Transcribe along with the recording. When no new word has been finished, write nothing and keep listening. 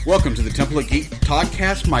Welcome to the Temple of Geek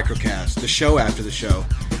Toddcast Microcast, the show after the show.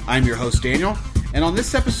 I'm your host, Daniel, and on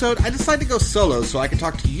this episode, I decided to go solo so I can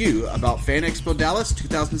talk to you about Fan Expo Dallas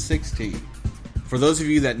 2016. For those of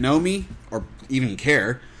you that know me, or even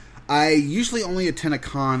care, I usually only attend a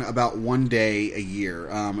con about one day a year,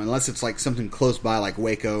 unless it's like something close by like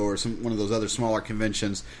Waco or one of those other smaller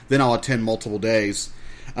conventions, then I'll attend multiple days.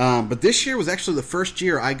 But this year was actually the first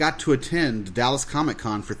year I got to attend Dallas Comic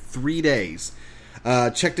Con for 3 days.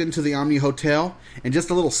 Checked into the Omni Hotel, and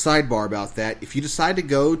just a little sidebar about that. If you decide to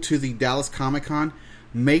go to the Dallas Comic Con,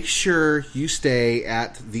 make sure you stay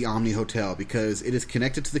at the Omni Hotel because it is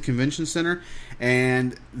connected to the convention center,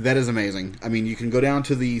 and that is amazing. I mean, you can go down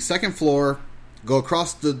to the second floor, go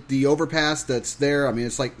across the overpass that's there. I mean,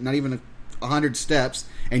 it's like not even 100 steps,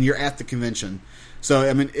 and you're at the convention. So,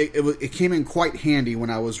 I mean, it came in quite handy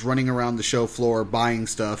when I was running around the show floor buying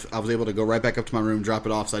stuff. I was able to go right back up to my room, drop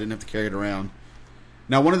it off, so I didn't have to carry it around.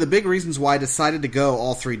 Now, one of the big reasons why I decided to go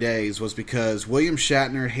all 3 days was because William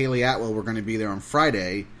Shatner, Haley Atwell were going to be there on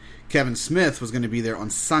Friday. Kevin Smith was going to be there on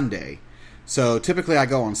Sunday. So typically I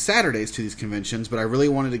go on Saturdays to these conventions, but I really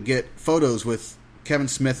wanted to get photos with Kevin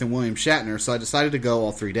Smith and William Shatner, so I decided to go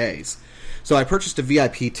all 3 days. So I purchased a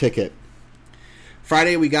VIP ticket.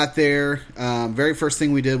 Friday we got there. Very first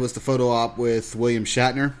thing we did was the photo op with William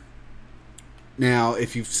Shatner. Now,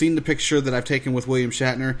 if you've seen the picture that I've taken with William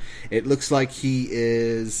Shatner, it looks like he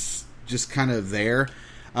is just kind of there.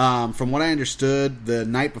 From what I understood, the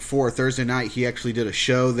night before, Thursday night, he actually did a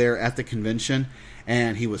show there at the convention,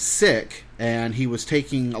 and he was sick, and he was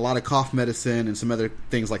taking a lot of cough medicine and some other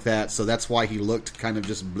things like that, so that's why he looked kind of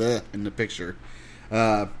just bleh in the picture.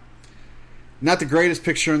 Not the greatest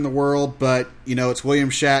picture in the world, but, you know, it's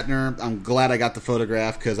William Shatner. I'm glad I got the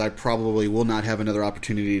photograph because I probably will not have another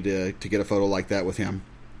opportunity to get a photo like that with him.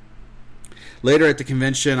 Later at the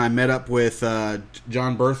convention, I met up with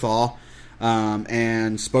John Berthal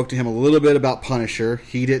and spoke to him a little bit about Punisher.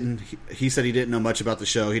 He said he didn't know much about the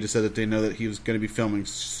show. He just said that they know that he was going to be filming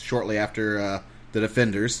shortly after The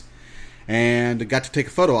Defenders. And got to take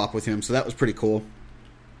a photo op with him, so that was pretty cool.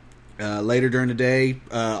 Later during the day,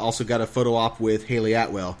 also got a photo op with Haley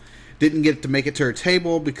Atwell. Didn't get to make it to her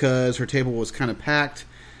table because her table was kind of packed,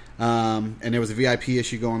 and there was a VIP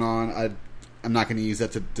issue going on. I'm not going to use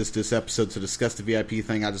that to this episode to discuss the VIP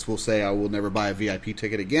thing. I just will say I will never buy a VIP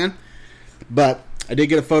ticket again. But I did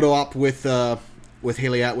get a photo op with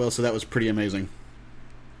Haley Atwell, so that was pretty amazing.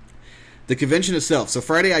 The convention itself. So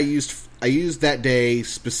Friday I used that day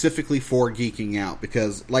specifically for geeking out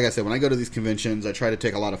because, like I said, when I go to these conventions, I try to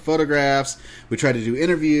take a lot of photographs. We try to do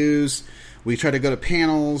interviews. We try to go to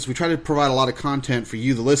panels. We try to provide a lot of content for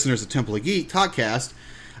you, the listeners of Temple of Geek Podcast,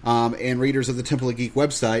 and readers of the Temple of Geek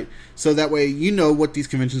website, so that way you know what these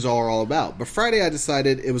conventions are all about. But Friday I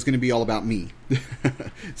decided it was going to be all about me.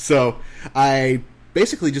 So I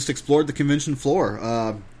basically just explored the convention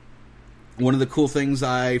floor. One of the cool things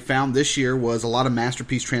I found this year was a lot of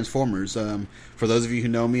Masterpiece Transformers. For those of you who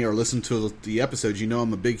know me or listen to the episodes, you know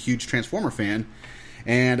I'm a big, huge Transformer fan.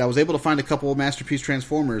 And I was able to find a couple of Masterpiece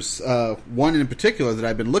Transformers. One in particular that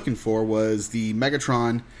I've been looking for was the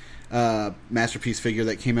Megatron Masterpiece figure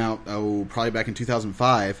that came out probably back in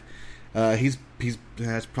 2005. It's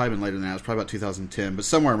probably been later than that. It was probably about 2010, but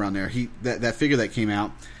somewhere around there. That figure that came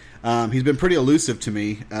out. He's been pretty elusive to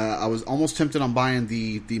me. I was almost tempted on buying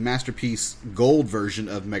the Masterpiece Gold version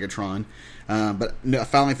of Megatron, but I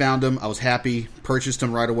finally found him. I was happy, purchased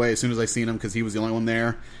him right away as soon as I seen him because he was the only one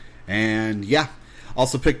there. And yeah,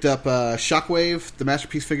 also picked up Shockwave, the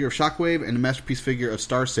Masterpiece figure of Shockwave, and the Masterpiece figure of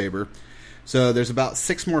Starsaber. So there's about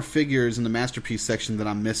 6 more figures in the Masterpiece section that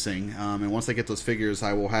I'm missing. And once I get those figures,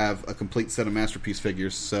 I will have a complete set of Masterpiece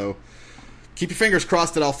figures. So keep your fingers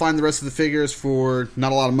crossed that I'll find the rest of the figures for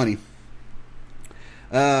not a lot of money.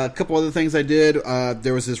 A couple other things I did.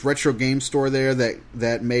 There was this retro game store there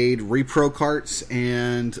that made repro carts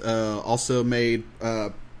and also made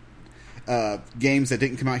games that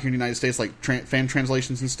didn't come out here in the United States, like fan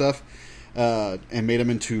translations and stuff, and made them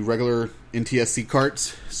into regular NTSC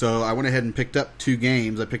carts. So I went ahead and picked up 2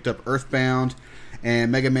 games. I picked up Earthbound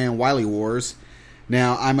and Mega Man Wily Wars.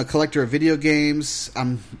 Now, I'm a collector of video games.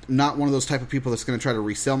 I'm not one of those type of people that's going to try to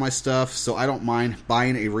resell my stuff, so I don't mind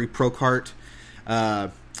buying a repro cart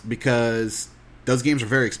because those games are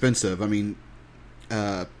very expensive. I mean,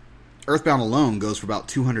 Earthbound alone goes for about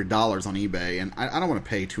 $200 on eBay, and I don't want to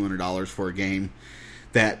pay $200 for a game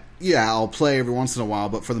that, yeah, I'll play every once in a while,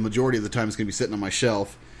 but for the majority of the time it's going to be sitting on my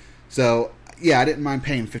shelf. So, yeah, I didn't mind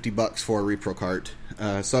paying $50 for a repro cart.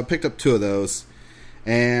 So I picked up 2 of those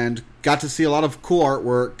and got to see a lot of cool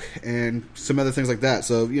artwork and some other things like that.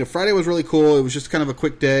 So, Friday was really cool. It was just kind of a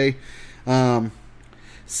quick day.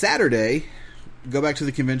 Saturday, go back to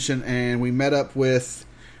the convention, and we met up with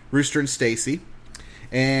Rooster and Stacy,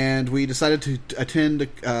 and we decided to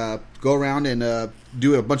go around and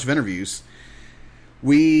do a bunch of interviews.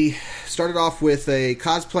 We started off with a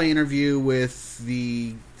cosplay interview with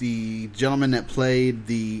the gentleman that played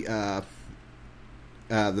the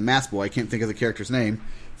Mask Boy. I can't think of the character's name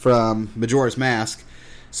from Majora's Mask.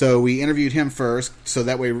 So we interviewed him first, so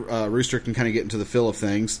that way Rooster can kind of get into the feel of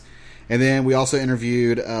things. And then we also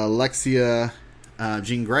interviewed Alexia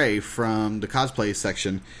Jean Grey from the cosplay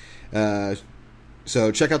section.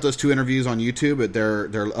 So check out those 2 interviews on YouTube. They're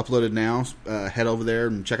uploaded now. Head over there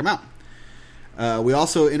and check them out. We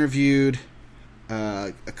also interviewed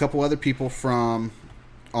a couple other people from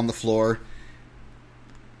on the floor.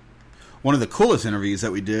 One of the coolest interviews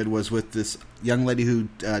that we did was with this young lady who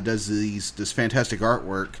does this fantastic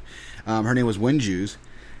artwork. Her name was Winjuice,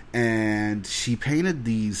 and she painted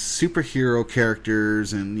these superhero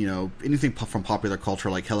characters and anything from popular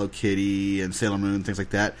culture like Hello Kitty and Sailor Moon, things like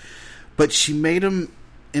that. But she made them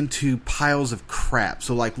into piles of crap,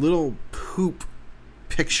 so like little poop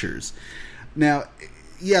pictures. Now,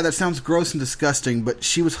 yeah, that sounds gross and disgusting, but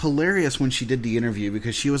she was hilarious when she did the interview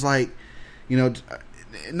because she was like,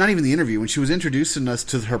 not even the interview, when she was introducing us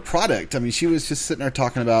to her product. I mean, she was just sitting there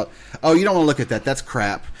talking about, oh, you don't want to look at that, that's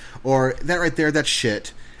crap. Or that right there, that's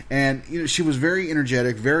shit. And she was very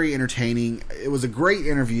energetic, very entertaining. It was a great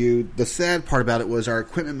interview. The sad part about it was our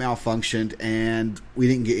equipment malfunctioned and we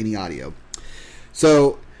didn't get any audio.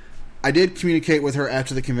 So I did communicate with her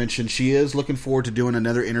after the convention. She is looking forward to doing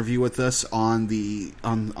another interview with us on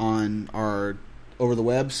our over the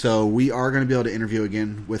web. So we are going to be able to interview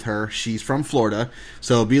again with her. She's from Florida,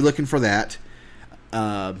 so be looking for that.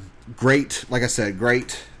 Great, like I said,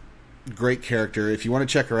 great character. If you want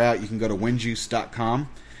to check her out, you can go to winjuice.com,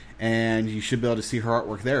 and you should be able to see her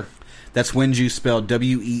artwork there. That's Winjuice, spelled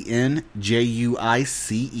WENJUICE,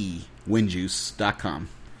 winjuice.com.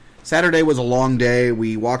 Saturday was a long day.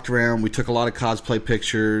 We walked around. We took a lot of cosplay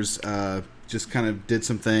pictures. Just kind of did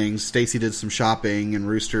some things. Stacy did some shopping, and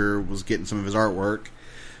Rooster was getting some of his artwork.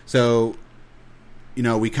 So,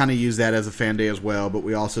 we kind of used that as a fan day as well, but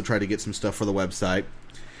we also tried to get some stuff for the website.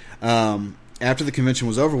 After the convention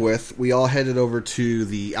was over with, we all headed over to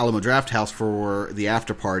the Alamo Drafthouse for the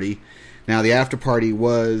after party. Now, the after party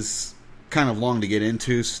was kind of long to get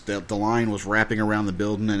into. The line was wrapping around the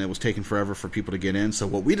building, and it was taking forever for people to get in. So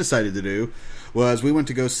what we decided to do was we went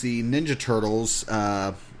to go see Ninja Turtles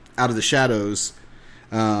Out of the Shadows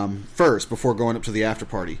first before going up to the after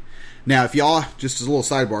party. Now, if y'all, just as a little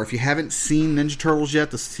sidebar, if you haven't seen Ninja Turtles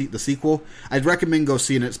yet, the sequel, I'd recommend go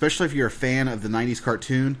seeing it, especially if you're a fan of the 90s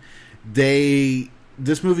cartoon.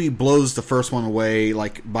 This movie blows the first one away,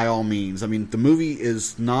 like, by all means. I mean, the movie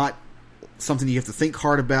is not something you have to think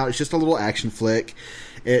hard about. It's just a little action flick.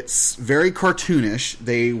 It's very cartoonish.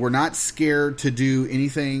 They were not scared to do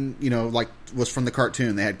anything, like was from the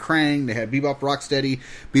cartoon. They had Krang, they had Bebop Rocksteady.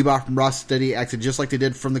 Bebop and Rocksteady acted just like they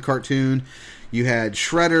did from the cartoon. You had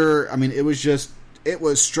Shredder. I mean, it was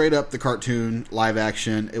straight up the cartoon, live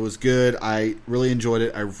action. It was good. I really enjoyed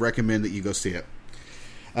it. I recommend that you go see it.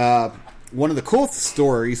 One of the cool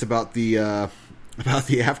stories about the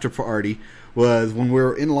after party was when we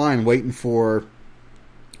were in line waiting to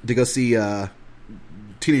go see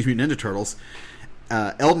Teenage Mutant Ninja Turtles.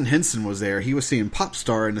 Eldon Henson was there. He was seeing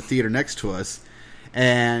Popstar in the theater next to us,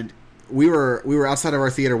 and we were outside of our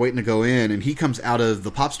theater waiting to go in, and he comes out of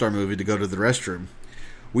the Popstar movie to go to the restroom.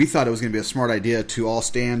 We thought it was going to be a smart idea to all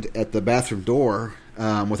stand at the bathroom door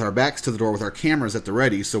with our backs to the door with our cameras at the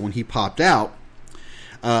ready, so when he popped out,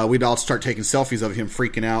 we'd all start taking selfies of him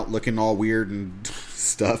freaking out, looking all weird and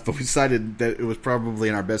stuff, but we decided that it was probably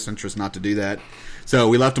in our best interest not to do that. So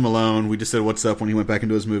we left him alone. We just said what's up when he went back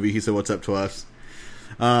into his movie. He said what's up to us.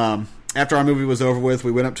 After our movie was over with,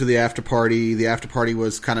 we went up to the after party. The after party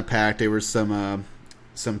was kind of packed. There was some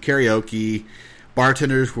karaoke.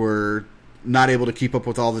 Bartenders were not able to keep up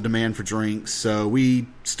with all the demand for drinks, so we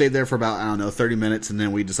stayed there for about, 30 minutes, and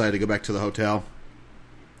then we decided to go back to the hotel.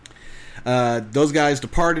 Those guys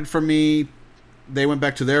departed from me. They went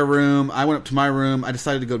back to their room. I went up to my room. I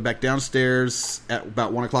decided to go back downstairs at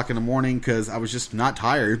about 1 o'clock in the morning because I was just not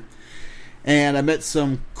tired. And I met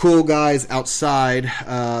some cool guys outside.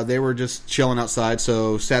 They were just chilling outside,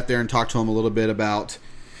 so sat there and talked to them a little bit about,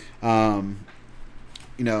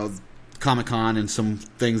 Comic-Con and some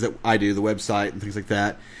things that I do, the website and things like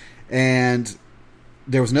that. And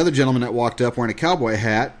there was another gentleman that walked up wearing a cowboy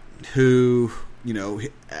hat who,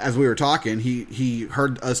 as we were talking, he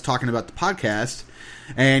heard us talking about the podcast,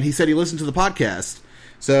 and he said he listened to the podcast.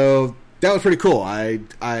 So that was pretty cool. I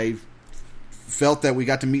felt that we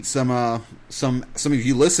got to meet some of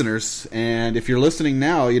you listeners. And if you're listening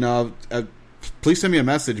now, please send me a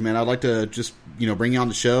message, man. I'd like to just bring you on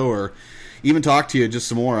the show or even talk to you just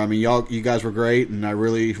some more. I mean, you guys were great, and I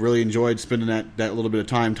really, really enjoyed spending that little bit of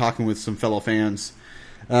time talking with some fellow fans.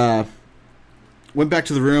 Went back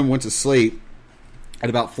to the room, went to sleep at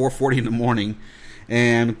about 4:40 in the morning,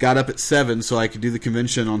 and got up at 7 so I could do the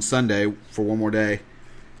convention on Sunday for one more day.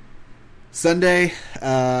 Sunday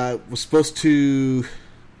was supposed to.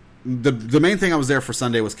 The main thing I was there for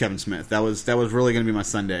Sunday was Kevin Smith. That was really going to be my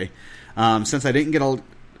Sunday. Since I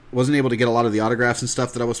wasn't able to get a lot of the autographs and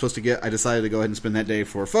stuff that I was supposed to get, I decided to go ahead and spend that day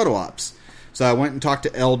for photo ops. So I went and talked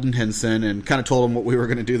to Eldon Henson and kind of told him what we were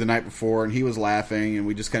going to do the night before, and he was laughing, and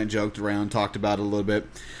we just kind of joked around, talked about it a little bit.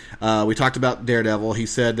 We talked about Daredevil. He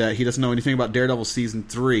said that he doesn't know anything about Daredevil Season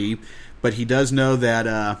 3, but he does know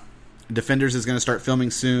that Defenders is going to start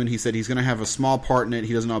filming soon. He said he's going to have a small part in it.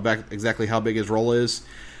 He doesn't know exactly how big his role is.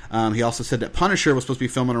 He also said that Punisher was supposed to be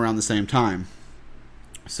filming around the same time.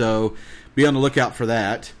 So be on the lookout for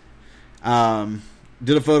that.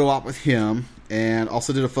 Did a photo op with him, and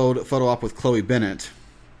also did a photo op with Chloe Bennett.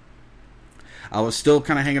 I was still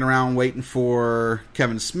kind of hanging around waiting for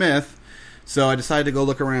Kevin Smith, so I decided to go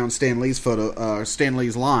look around Stan Lee's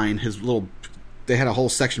line. They had a whole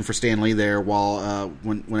section for Stan Lee there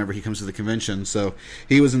whenever he comes to the convention. So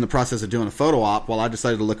he was in the process of doing a photo op while I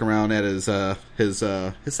decided to look around at his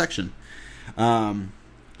section.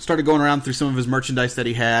 Started going around through some of his merchandise that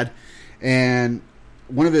he had, and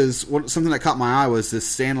something that caught my eye was this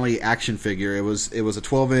Stan Lee action figure. It was a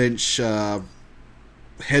 12-inch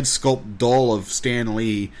head sculpt doll of Stan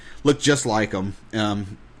Lee. Looked just like him.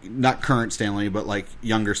 Not current Stan Lee, but like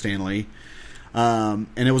younger Stan Lee. And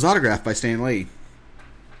it was autographed by Stan Lee.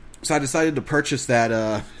 So I decided to purchase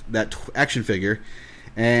that action figure.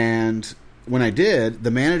 And when I did,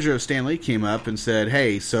 the manager of Stan Lee came up and said,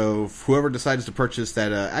 "Hey, so whoever decides to purchase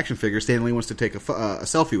that action figure, Stan Lee wants to take a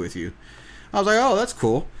selfie with you." I was like, "Oh, that's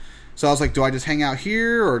cool." So I was like, "Do I just hang out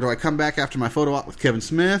here, or do I come back after my photo op with Kevin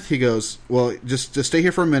Smith?" He goes, "Well, just stay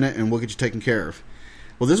here for a minute, and we'll get you taken care of."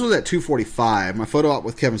 Well, this was at 2:45. My photo op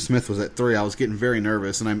with Kevin Smith was at 3. I was getting very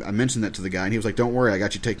nervous, and I mentioned that to the guy, and he was like, "Don't worry, I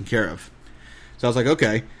got you taken care of." So I was like,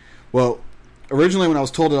 "Okay." Well, originally when I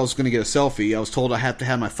was told that I was going to get a selfie, I was told I have to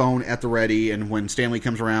have my phone at the ready, and when Stan Lee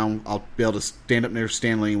comes around, I'll be able to stand up near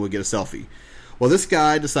Stan Lee and we'll get a selfie. Well, this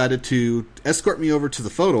guy decided to escort me over to the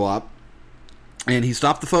photo op, and he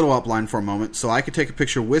stopped the photo op line for a moment so I could take a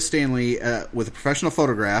picture with Stan Lee with a professional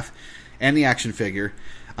photograph and the action figure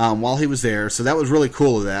while he was there. So that was really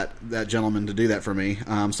cool of that gentleman to do that for me.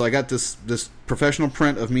 So I got this professional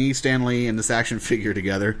print of me, Stan Lee, and this action figure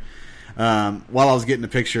together. While I was getting the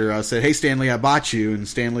picture, I said, "Hey, Stan Lee, I bought you." And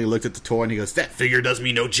Stan Lee looked at the toy and he goes, "That figure does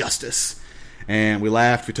me no justice." And we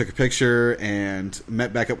laughed, we took a picture, and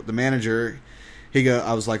met back up with the manager.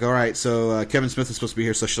 I was like, "All right, so Kevin Smith is supposed to be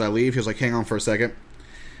here, so should I leave?" He was like, "Hang on for a second."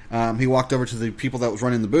 He walked over to the people that was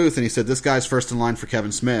running the booth, and he said, "This guy's first in line for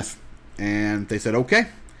Kevin Smith." And they said, "Okay."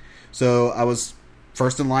 So I was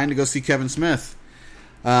first in line to go see Kevin Smith.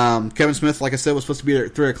 Kevin Smith, like I said, was supposed to be there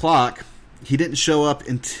at 3 o'clock. He didn't show up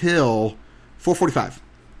until 4:45.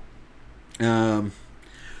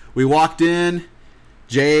 We walked in.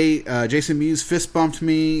 Jason Mewes fist bumped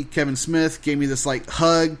me. Kevin Smith gave me this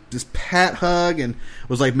hug, this pat hug, and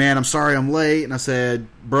was like, "Man, I'm sorry I'm late." And I said,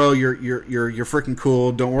 "Bro, you're freaking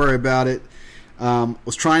cool. Don't worry about it."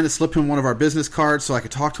 Was trying to slip him one of our business cards so I could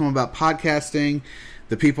talk to him about podcasting.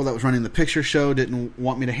 The people that was running the picture show didn't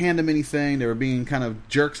want me to hand him anything. They were being kind of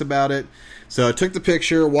jerks about it. So I took the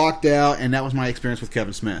picture, walked out, and that was my experience with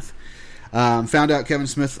Kevin Smith. Found out Kevin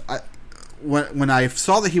Smith... When I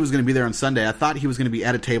saw that he was going to be there on Sunday, I thought he was going to be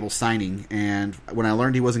at a table signing. And when I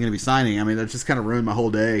learned he wasn't going to be signing, I mean, that just kind of ruined my whole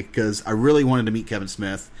day because I really wanted to meet Kevin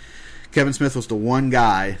Smith. Kevin Smith was the one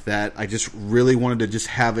guy that I just really wanted to just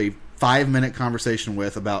have a 5-minute conversation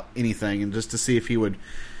with about anything, and just to see if he would,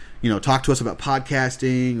 talk to us about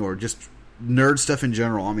podcasting or just nerd stuff in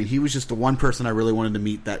general. I mean, he was just the one person I really wanted to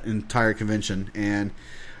meet that entire convention. And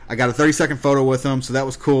I got a 30-second photo with him, so that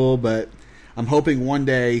was cool, but I'm hoping one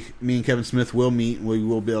day me and Kevin Smith will meet and we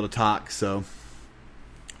will be able to talk. So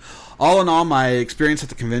all in all, my experience at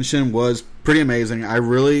the convention was pretty amazing. I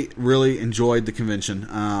really, really enjoyed the convention.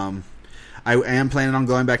 I am planning on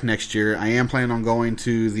going back next year. I am planning on going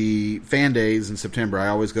to the fan days in September. I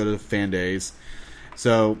always go to the fan days.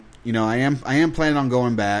 So, I am planning on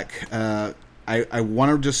going back. I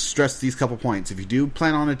want to just stress these couple points. If you do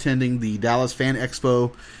plan on attending the Dallas Fan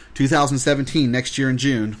Expo 2017 next year in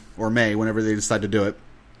June or May, whenever they decide to do it,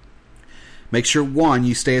 make sure, one,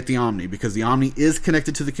 you stay at the Omni, because the Omni is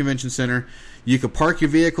connected to the convention center. You can park your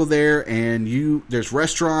vehicle there, and there's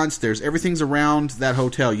restaurants, everything's around that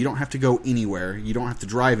hotel. You don't have to go anywhere. You don't have to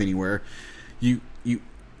drive anywhere.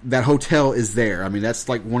 That hotel is there. I mean, that's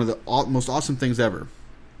like one of the most awesome things ever.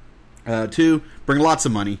 2, bring lots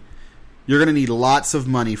of money. You're going to need lots of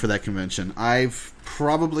money for that convention. I've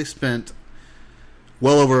probably spent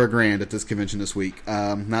well over $1,000 at this convention this week.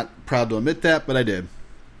 Not proud to admit that, but I did.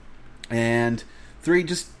 And 3,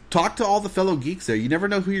 just talk to all the fellow geeks there. You never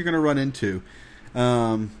know who you're going to run into.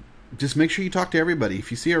 Just make sure you talk to everybody. If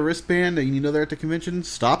you see a wristband and you know they're at the convention,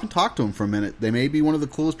 stop and talk to them for a minute. They may be one of the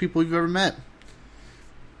coolest people you've ever met.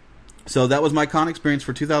 So that was my con experience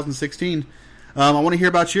for 2016. I want to hear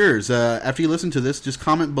about yours. After you listen to this, just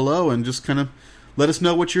comment below and just kind of let us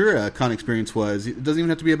know what your con experience was. It doesn't even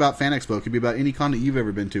have to be about Fan Expo. It could be about any con that you've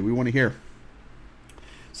ever been to. We want to hear.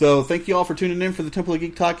 So thank you all for tuning in for the Temple of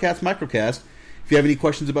Geek Podcast Microcast. If you have any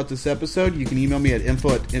questions about this episode, you can email me at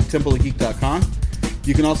info@templeofgeek.com.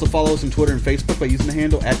 You can also follow us on Twitter and Facebook by using the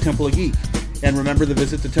handle @TempleofGeek. And remember to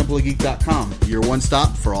visit the templeofgeek.com, your one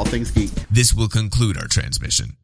stop for all things geek. This will conclude our transmission.